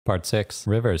Part 6.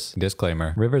 Rivers.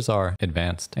 Disclaimer. Rivers are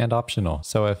advanced and optional,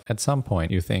 so if at some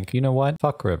point you think, you know what,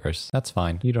 fuck rivers, that's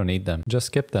fine, you don't need them, just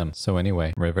skip them. So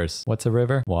anyway, rivers. What's a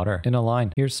river? Water. In a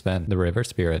line, here's Sven, the river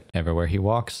spirit. Everywhere he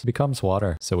walks becomes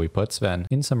water. So we put Sven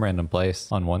in some random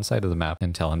place on one side of the map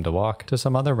and tell him to walk to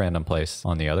some other random place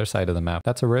on the other side of the map.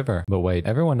 That's a river. But wait,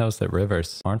 everyone knows that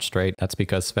rivers aren't straight. That's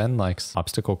because Sven likes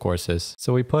obstacle courses.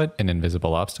 So we put an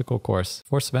invisible obstacle course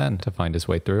for Sven to find his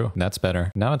way through. That's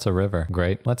better. Now it's a river.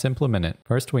 Great. Let's implement it.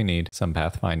 First, we need some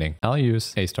pathfinding. I'll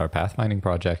use A-Star Pathfinding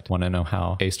Project. Want to know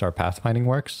how A-Star Pathfinding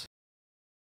works?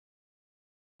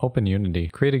 Open Unity.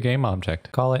 Create a game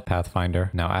object. Call it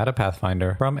Pathfinder. Now add a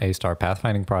Pathfinder from A-Star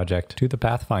Pathfinding Project to the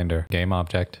Pathfinder game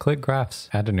object. Click Graphs.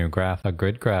 Add a new graph, a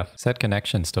grid graph. Set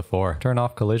connections to 4. Turn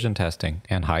off collision testing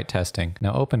and height testing.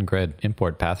 Now open grid.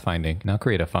 Import Pathfinding. Now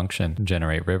create a function.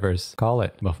 Generate rivers. Call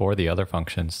it before the other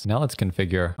functions. Now let's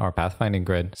configure our Pathfinding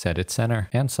grid. Set its center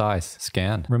and size.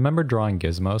 Scan. Remember drawing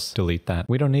gizmos? Delete that.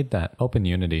 We don't need that. Open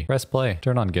Unity. Press play.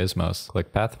 Turn on gizmos.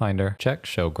 Click Pathfinder. Check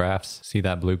Show Graphs. See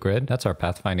that blue grid? That's our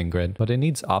Pathfinder grid, but it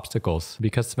needs obstacles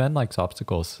because Sven likes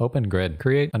obstacles. Open grid.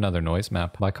 Create another noise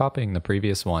map by copying the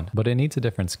previous one, but it needs a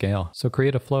different scale. So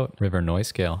create a float. River noise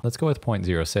scale. Let's go with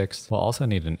 0.06. We'll also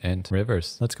need an int.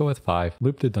 Rivers. Let's go with 5.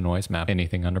 Loop through the noise map.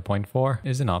 Anything under 0.4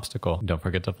 is an obstacle. Don't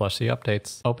forget to flush the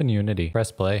updates. Open Unity.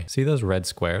 Press play. See those red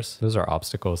squares? Those are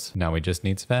obstacles. Now we just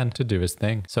need Sven to do his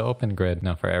thing. So open grid.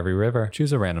 Now for every river,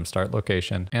 choose a random start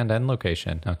location and end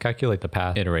location. Now calculate the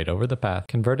path. Iterate over the path.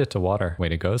 Convert it to water. Way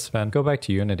to go, Sven. Go back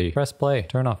to Unity. Press play.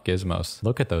 Turn off gizmos.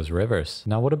 Look at those rivers.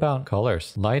 Now what about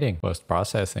colors, lighting,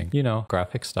 post-processing? You know,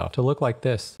 graphic stuff to look like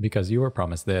this because you were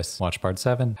promised this. Watch part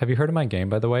 7. Have you heard of my game,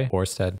 by the way? Orsted.